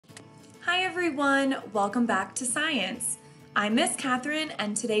Hi everyone, welcome back to Science. I'm Miss Catherine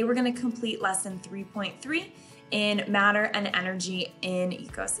and today we're going to complete lesson 3.3 in matter and energy in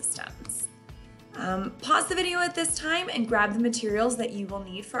ecosystems. Pause the video at this time and grab the materials that you will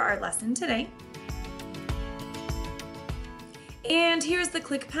need for our lesson today. And here's the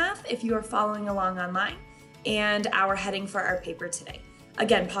click path if you are following along online and our heading for our paper today.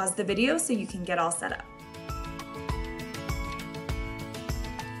 Again, pause the video so you can get all set up.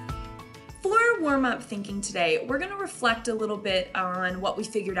 For warm-up thinking today, we're going to reflect a little bit on what we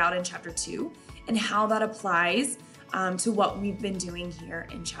figured out in Chapter 2 and how that applies to what we've been doing here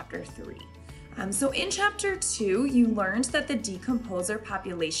in Chapter 3. So in Chapter 2, you learned that the decomposer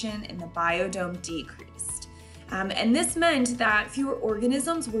population in the biodome decreased. And this meant that fewer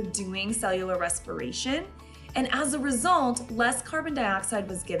organisms were doing cellular respiration, and as a result, less carbon dioxide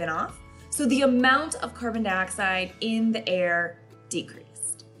was given off, so the amount of carbon dioxide in the air decreased.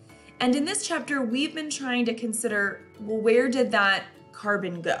 And in this chapter, we've been trying to consider, well, where did that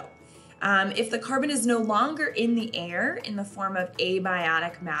carbon go? If the carbon is no longer in the air in the form of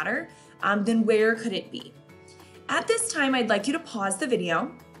abiotic matter, then where could it be? At this time, I'd like you to pause the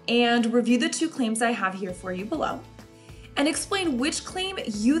video and review the two claims I have here for you below and explain which claim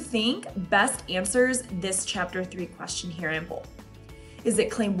you think best answers this Chapter 3 question here in bold. Is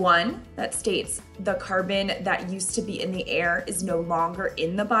it claim 1 that states the carbon that used to be in the air is no longer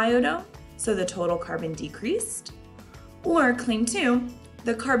in the biodome, so the total carbon decreased? Or claim 2,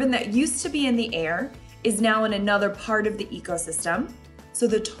 the carbon that used to be in the air is now in another part of the ecosystem, so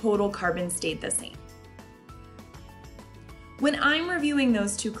the total carbon stayed the same? When I'm reviewing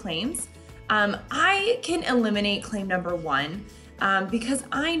those two claims, I can eliminate claim number 1 because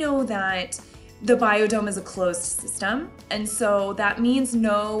I know that the biodome is a closed system, and so that means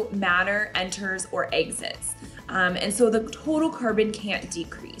no matter enters or exits. And so the total carbon can't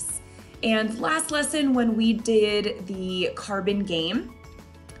decrease. And last lesson when we did the carbon game,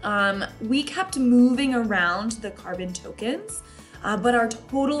 we kept moving around the carbon tokens, but our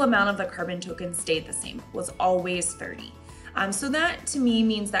total amount of the carbon tokens stayed the same, was always 30. So that to me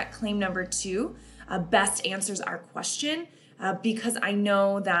means that claim number 2 best answers our question, because I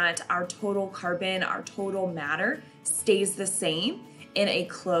know that our total carbon, our total matter stays the same in a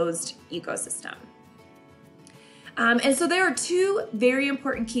closed ecosystem. And so there are two very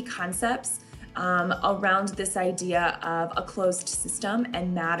important key concepts around this idea of a closed system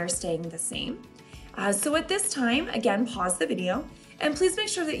and matter staying the same. So at this time, again, pause the video and please make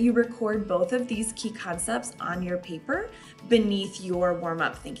sure that you record both of these key concepts on your paper beneath your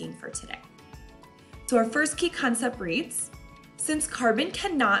warm-up thinking for today. So our first key concept reads, since carbon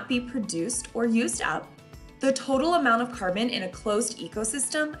cannot be produced or used up, the total amount of carbon in a closed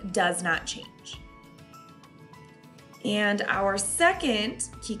ecosystem does not change. And our second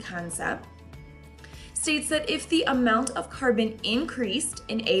key concept states that if the amount of carbon increased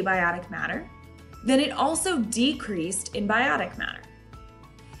in abiotic matter, then it also decreased in biotic matter.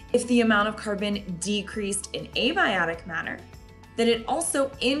 If the amount of carbon decreased in abiotic matter, then it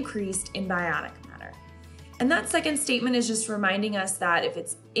also increased in biotic matter. And that second statement is just reminding us that if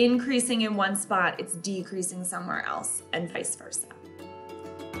it's increasing in one spot, it's decreasing somewhere else, and vice versa.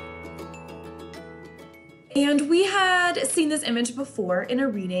 And we had seen this image before in a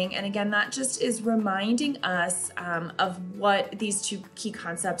reading, and again, that just is reminding us of what these two key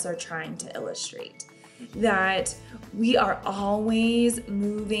concepts are trying to illustrate. That we are always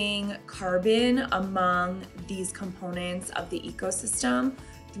moving carbon among these components of the ecosystem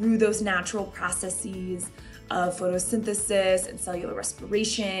through those natural processes of photosynthesis and cellular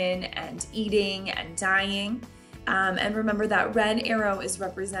respiration and eating and dying. And remember that red arrow is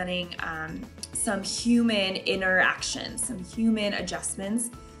representing some human interactions, some human adjustments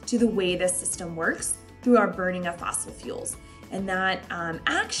to the way the system works through our burning of fossil fuels. And that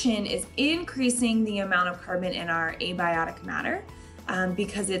action is increasing the amount of carbon in our abiotic matter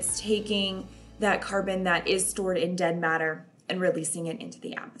because it's taking that carbon that is stored in dead matter and releasing it into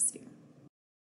the atmosphere.